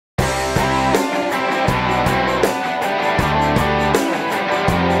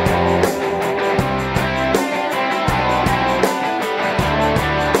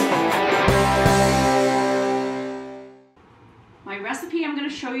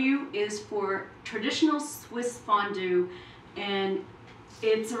you is for traditional Swiss fondue, and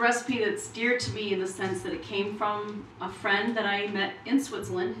it's a recipe that's dear to me in the sense that it came from a friend that I met in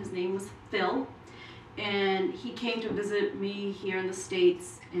Switzerland. His name was Phil, and he came to visit me here in the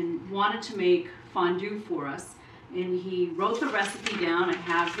States and wanted to make fondue for us. And he wrote the recipe down. I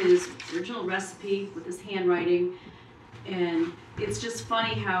have his original recipe with his handwriting, and it's just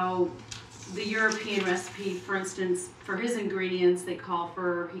funny how the European recipe, for instance, for his ingredients, he called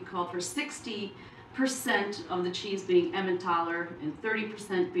for 60% of the cheese being Emmentaler and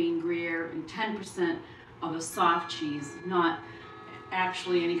 30% being Gruyere and 10% of a soft cheese, not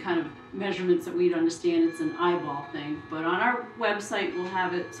actually any kind of measurements that we'd understand. It's an eyeball thing, but on our website we'll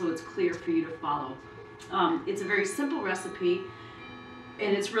have it so it's clear for you to follow. It's a very simple recipe,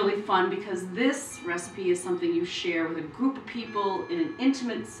 and it's really fun because this recipe is something you share with a group of people in an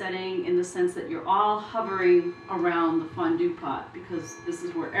intimate setting, in the sense that you're all hovering around the fondue pot, because this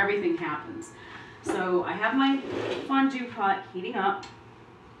is where everything happens. So I have my fondue pot heating up,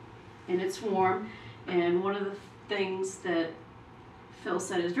 and it's warm, and one of the things that Phil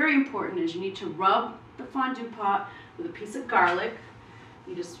said is very important is you need to rub the fondue pot with a piece of garlic.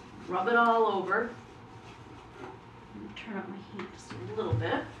 You just rub it all over. Turn up my heat just a little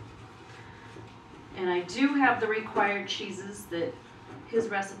bit. And I do have the required cheeses that his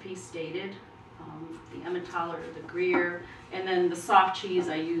recipe stated, the Emmentaler, the Gruyere, and then the soft cheese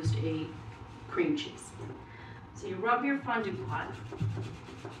I used a cream cheese. So you rub your fondue pot,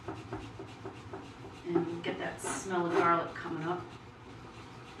 and you get that smell of garlic coming up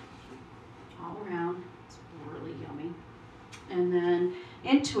all around. It's really yummy. And then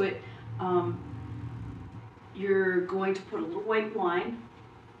into it, you're going to put a little white wine.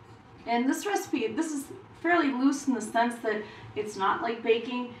 And this recipe, this is fairly loose in the sense that it's not like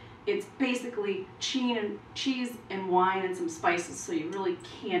baking. It's basically cheese and wine and some spices, so you really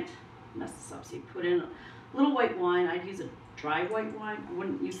can't mess this up. So you put in a little white wine. I'd use a dry white wine. I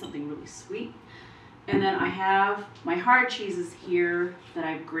wouldn't use something really sweet. And then I have my hard cheeses here that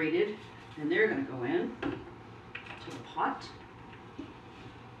I've grated, and they're going to go in to the pot,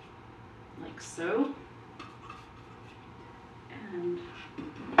 like so. And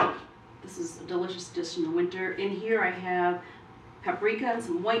this is a delicious dish in the winter. In here I have paprika and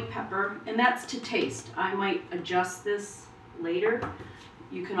some white pepper, and that's to taste. I might adjust this later.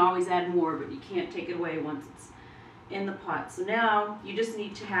 You can always add more, but you can't take it away once it's in the pot. So now you just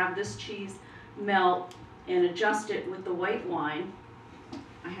need to have this cheese melt and adjust it with the white wine.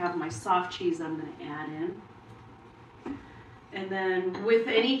 I have my soft cheese I'm going to add in. And then with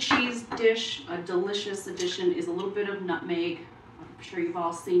any cheese dish, a delicious addition is a little bit of nutmeg. I'm sure you've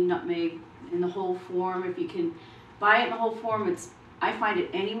all seen nutmeg in the whole form. If you can buy it in the whole form, I find it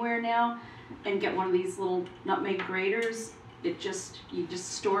anywhere now, and get one of these little nutmeg graters. You just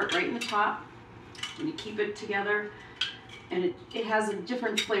store it right in the top, and you keep it together. And it has a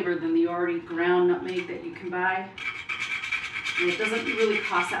different flavor than the already ground nutmeg that you can buy. And it doesn't really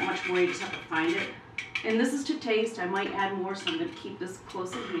cost that much more, you just have to find it. And this is to taste. I might add more, so I'm going to keep this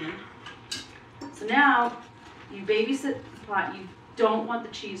close at hand. So now, you babysit the pot. You don't want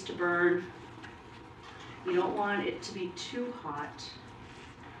the cheese to burn. You don't want it to be too hot.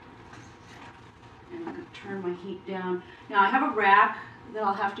 And I'm going to turn my heat down. Now I have a rack that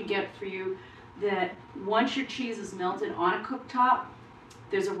I'll have to get for you, that once your cheese is melted on a cooktop,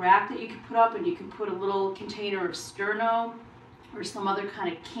 there's a rack that you can put up, and you can put a little container of sterno or some other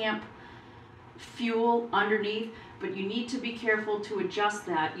kind of camp fuel underneath, but you need to be careful to adjust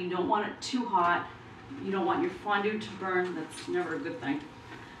that. You don't want it too hot. You don't want your fondue to burn. That's never a good thing.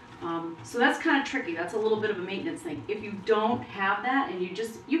 So that's kind of tricky. That's a little bit of a maintenance thing. If you don't have that, and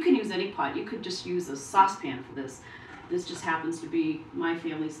you can use any pot. You could just use a saucepan for this. This just happens to be my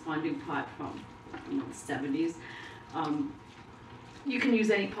family's fondue pot from the 70s. You can use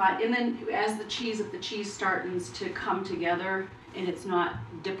any pot, and then if the cheese starts to come together and it's not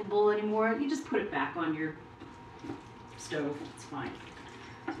dippable anymore, you just put it back on your stove. It's fine.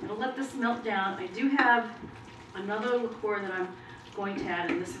 So I'm going to let this melt down. I do have another liqueur that I'm going to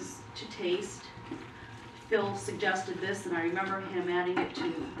add, and this is to taste. Phil suggested this, and I remember him adding it to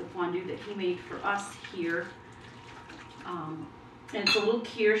the fondue that he made for us here. And it's a little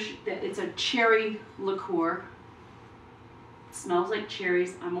kirsch. It's a cherry liqueur. It smells like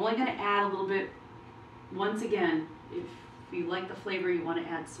cherries. I'm only going to add a little bit. Once again, if you like the flavor, you want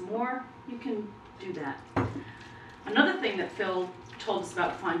to add some more, you can do that. Another thing that Phil told us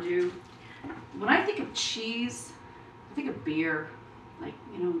about fondue, when I think of cheese, I think of beer, like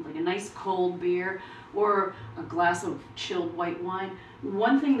a nice cold beer or a glass of chilled white wine.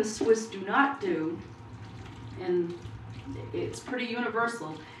 One thing the Swiss do not do, and it's pretty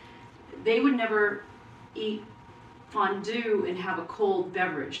universal. They would never eat fondue and have a cold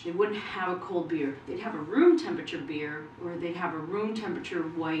beverage. They wouldn't have a cold beer. They'd have a room temperature beer, or they'd have a room temperature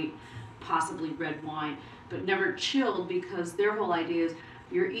white, possibly red wine, but never chilled, because their whole idea is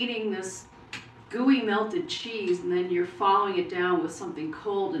you're eating this gooey melted cheese and then you're following it down with something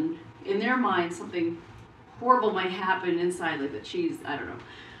cold, and in their mind something horrible might happen inside, like the cheese. I don't know.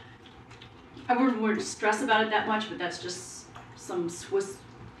 I wouldn't more stress about it that much, but that's just some Swiss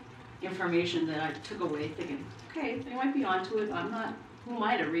information that I took away thinking, okay, they might be onto it. I'm not, who am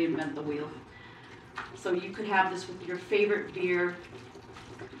I to reinvent the wheel? So you could have this with your favorite beer,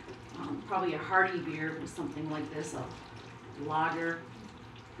 probably a hearty beer with something like this, a lager.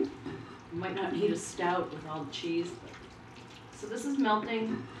 You might not need a stout with all the cheese. So this is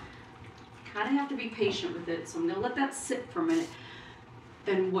melting. Kind of have to be patient with it. So I'm going to let that sit for a minute.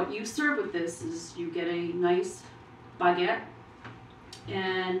 And what you serve with this is you get a nice baguette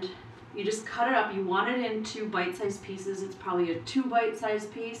and you just cut it up. You want it into bite-sized pieces. It's probably a 2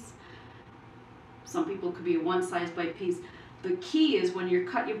 bite-sized piece. Some people it could be a 1-sized bite piece. The key is when you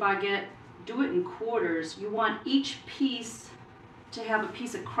cut your baguette, do it in quarters. You want each piece to have a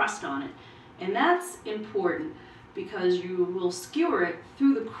piece of crust on it. And that's important because you will skewer it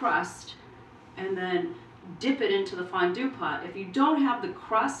through the crust and then dip it into the fondue pot. If you don't have the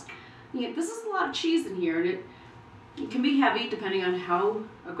crust, this is a lot of cheese in here, and it can be heavy depending on how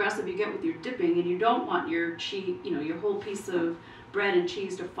aggressive you get with your dipping, and you don't want your cheese, your whole piece of bread and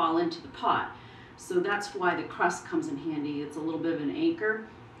cheese to fall into the pot. So that's why the crust comes in handy. It's a little bit of an anchor.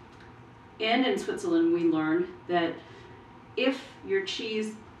 And in Switzerland, we learned that if your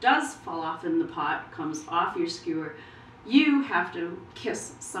cheese does fall off in the pot, comes off your skewer, you have to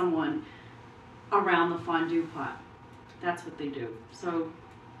kiss someone around the fondue pot. That's what they do. So,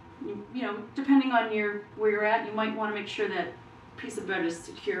 depending on where you're at, you might want to make sure that piece of bread is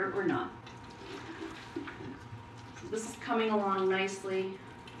secure or not. So this is coming along nicely,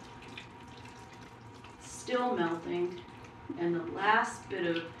 still melting. And the last bit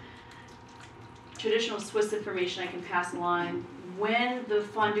of traditional Swiss information I can pass along, when the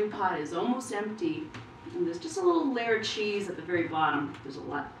fondue pot is almost empty, and there's just a little layer of cheese at the very bottom, there's a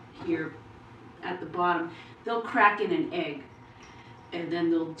lot here at the bottom, they'll crack in an egg, and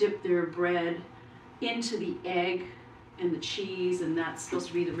then they'll dip their bread into the egg and the cheese, and that's supposed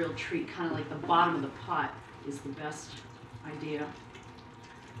to be the real treat, kind of like the bottom of the pot is the best idea.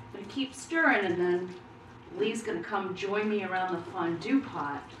 I'm going to keep stirring, and then Lee's going to come join me around the fondue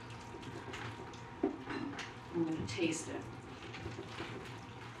pot. I'm going to taste it.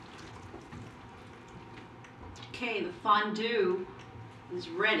 Okay, the fondue is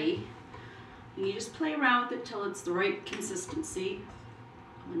ready. And you just play around with it till it's the right consistency.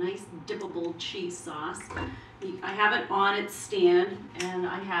 A nice dippable cheese sauce. I have it on its stand, and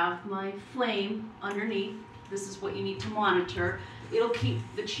I have my flame underneath. This is what you need to monitor. It'll keep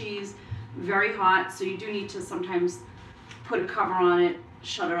the cheese very hot, so you do need to sometimes put a cover on it,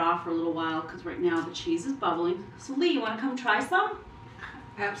 shut it off for a little while, because right now the cheese is bubbling. So Lee, you want to come try some?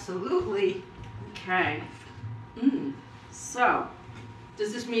 Absolutely. Okay. So,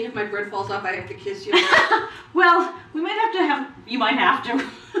 does this mean if my bread falls off, I have to kiss you? well, you might have to.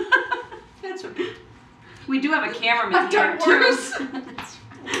 That's okay. We do have a cameraman here too.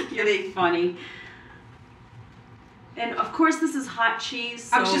 Kidding. Funny. And of course, this is hot cheese.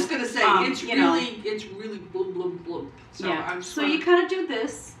 So, I was just gonna say it's really blub blub blub. So yeah. So you kind of do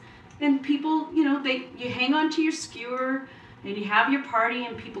this, and people, you hang on to your skewer, and you have your party,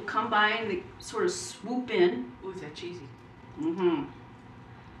 and people come by and they sort of swoop in. Oh, is that cheesy? Mm-hmm.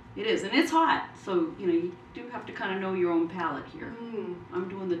 It is, and it's hot, so you do have to kind of know your own palate here. I'm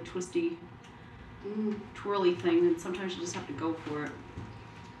doing the twisty, twirly thing, and sometimes you just have to go for it.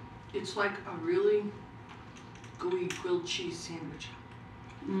 It's like a really gooey grilled cheese sandwich.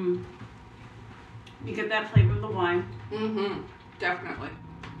 You get that flavor of the wine. Definitely.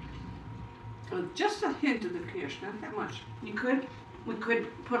 Just a hint of the kirsch, not that much. We could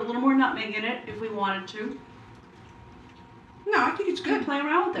put a little more nutmeg in it if we wanted to. No, I think it's good. Play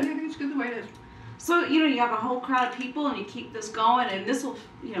around with it. I think it's good the way it is. So, you have a whole crowd of people and you keep this going, and this will,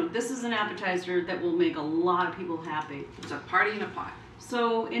 this is an appetizer that will make a lot of people happy. It's a party in a pot.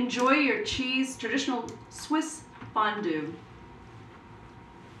 So enjoy your traditional Swiss fondue.